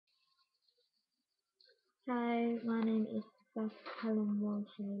Hi, my name is sass Helen Walsh.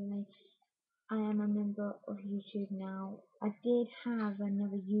 I am a member of YouTube now. I did have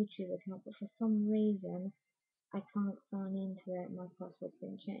another YouTube account, but for some reason I can't sign into it. My password's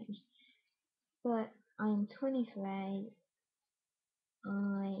been changed. But I am 23.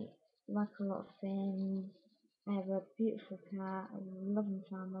 I like a lot of things. I have a beautiful cat, a loving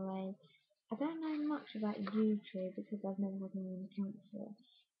family. I don't know much about YouTube because I've never had my own account before,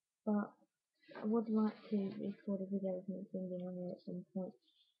 but I would like to record a video of me singing on it at some point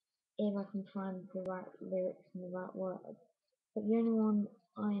if I can find the right lyrics and the right words. But the only one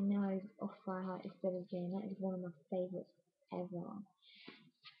I know off by heart is Billie Jean. That is one of my favourites ever.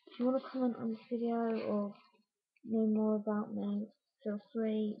 If you want to comment on this video or know more about me, feel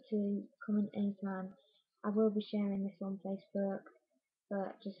free to comment anytime. I will be sharing this on Facebook,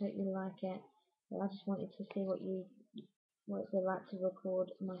 but just hope you like it. But I just wanted to see what it's like to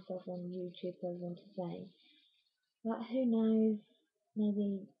record myself on YouTube for everyone to say. But who knows,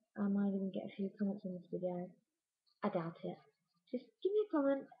 maybe I might even get a few comments on this video. I doubt it. Just give me a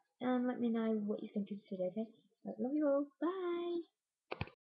comment and let me know what you think of this video, okay? I love you all. Bye!